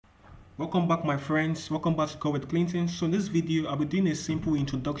Welcome back, my friends. Welcome back to Call with Clinton. So in this video, I'll be doing a simple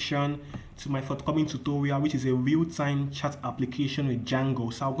introduction to my forthcoming tutorial, which is a real-time chat application with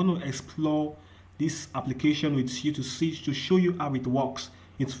Django. So I'm going to explore this application with you to show you how it works.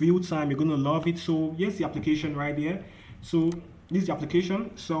 It's real-time. You're going to love it. So here's the application right here. So this is the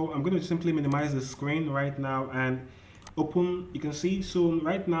application. So I'm going to simply minimize the screen right now and open. You can see, so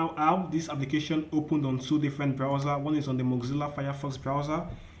right now I have this application opened on two different browsers. One is on the Mozilla Firefox browser,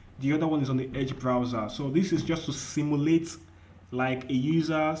 the other one is on the Edge browser. So this is just to simulate like two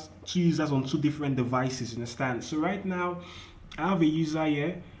users on two different devices, you understand? So right now I have a user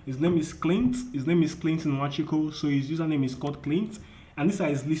here. His name is Clinton Wachiko. So his username is called Clint, and these are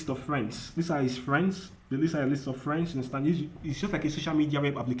his list of friends. These are his friends. These are a list of friends, you understand? It's just like a social media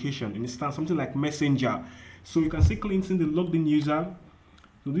web application, you understand? Something like Messenger. So you can see Clinton, the logged in user.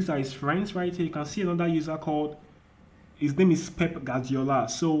 So these are his friends right here. You can see another user called, his name is Pep Guardiola.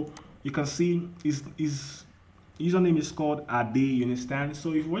 So you can see his username is called Ade, you understand?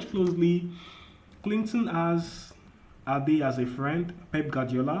 So if you watch closely, Clinton has Ade as a friend, Pep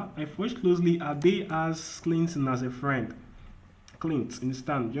Guardiola. If you watch closely, Ade has Clinton as a friend. Clint,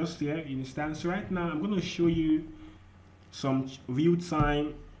 understand? Just here, you understand? So right now I'm going to show you some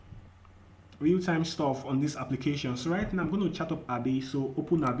real-time stuff on this application. So right now I'm going to chat up Ade. So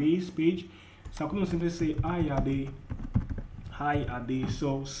open Ade's page. So I'm going to simply say hi Ade.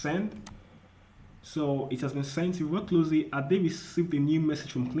 So send. So it has been sent. If you work closely, Ade received a new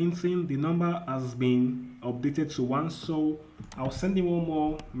message from Clinton. The number has been updated to 1. So I'll send him one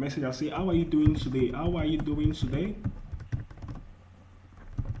more message. I'll say, how are you doing today? How are you doing today?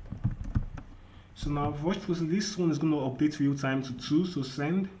 So now watch closely. This one is going to update real time to 2. So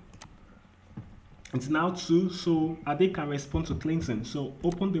send. It's now 2. So Ade can respond to Clinton. So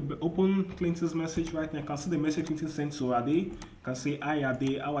open Clinton's message right now. You can see the message Clinton sent to Ade. You can say, hi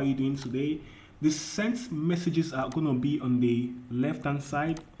Ade, how are you doing today? The sent messages are going to be on the left hand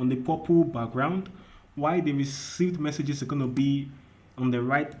side on the purple background, while the received messages are going to be on the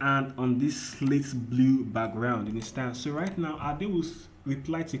right hand on this slate blue background. You understand? So right now Ade will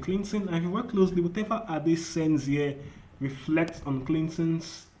reply to Clinton, and if you work closely, whatever Ade sends here reflects on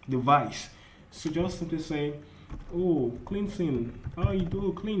Clinton's device. So just simply say, oh Clinton, how are you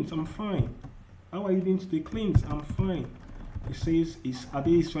doing? Clint, I'm fine. How are you doing today? Clint, I'm fine. It says Ade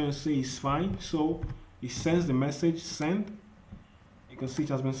is trying to say he's fine. So he sends the message, send. You can see it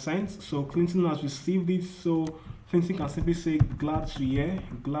has been sent. So Clinton has received it. So Clinton can simply say glad to hear.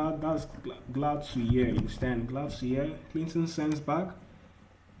 Glad to hear. You understand? Glad to hear. Clinton sends back.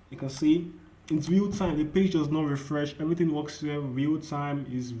 You can see it's real time. The page does not refresh. Everything works here real time.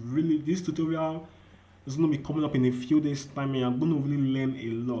 Is really, this tutorial is going to be coming up in a few days time, and you're going to really learn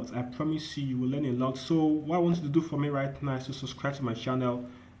a lot. I promise you, you will learn a lot. So what I want you to do for me right now is to subscribe to my channel,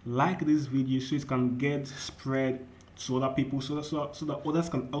 like this video so it can get spread to other people, so that others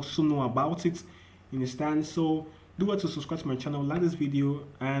can also know about it. You understand? So do what to subscribe to my channel, like this video,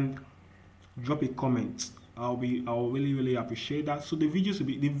 and drop a comment. I'll really appreciate that. So the video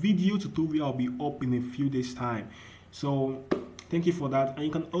tutorial will be up in a few days time. So thank you for that. And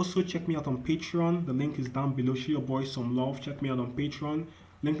you can also check me out on Patreon. The link is down below. Show your boys some love. Check me out on Patreon.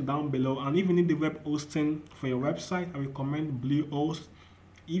 Link down below. And if you need the web hosting for your website, I recommend Bluehost.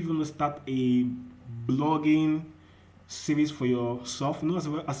 If you want to start a blogging series for yourself, as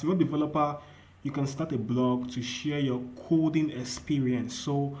a web developer, you can start a blog to share your coding experience.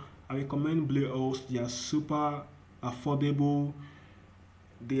 So I recommend Bluehost. They are super affordable.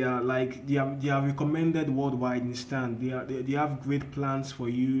 They are recommended worldwide. Understand? They have great plans for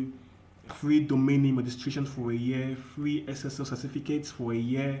you. Free domain name registration for a year. Free SSL certificates for a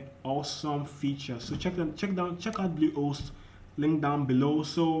year. Awesome features. So check out Bluehost. Link down below.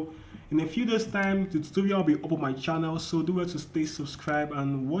 So in a few days time, the tutorial will be up on my channel. So do well to stay subscribed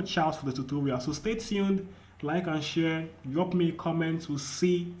and watch out for the tutorial. So stay tuned. Like and share. Drop me a comment. We'll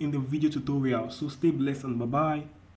see in the video tutorial. So stay blessed and bye bye.